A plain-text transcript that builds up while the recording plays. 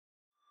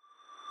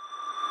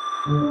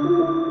This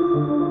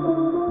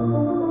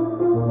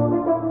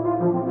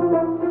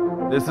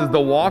is The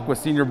Walk with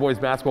senior boys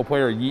basketball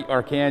player Yigit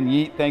Arcan.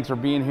 Yigit, thanks for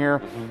being here.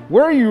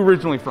 Where are you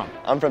originally from?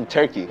 I'm from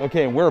Turkey.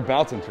 Okay, and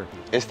whereabouts in Turkey?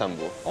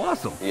 Istanbul.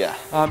 Awesome. Yeah.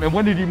 And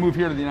when did you move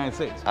here to the United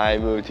States? I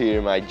moved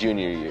here my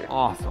junior year.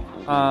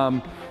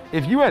 Awesome.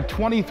 If you had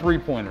 20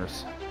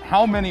 3-pointers,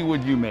 how many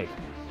would you make?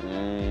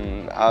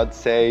 I'd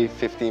say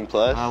 15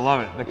 plus. I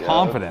love it. The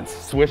confidence.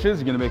 Swishes?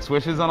 You gonna make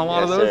swishes on a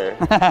lot of those?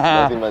 Yes, sir.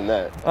 Nothing but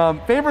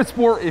that. Favorite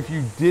sport if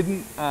you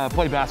didn't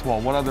play basketball,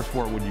 what other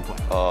sport would you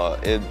play?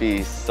 It'd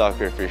be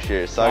soccer for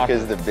sure. Soccer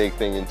is the big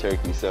thing in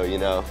Turkey, so you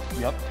know.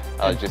 Yep.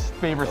 I'll just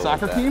favorite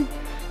soccer team?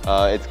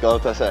 It's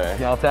Galatasaray.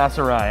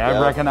 Galatasaray.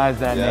 I recognize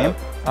that name.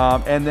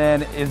 Yep. And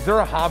then, is there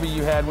a hobby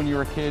you had when you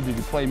were a kid? Did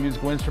you play a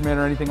musical instrument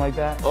or anything like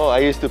that? Oh, I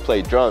used to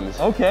play drums.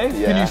 Okay.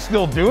 Yeah. Can you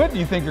still do it? Do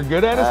you think you're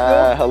good at it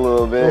still? A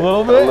little bit. A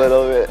little bit? A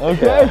little bit.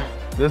 Okay. Yeah.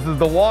 This is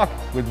The Walk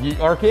with Yigit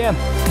Arcan.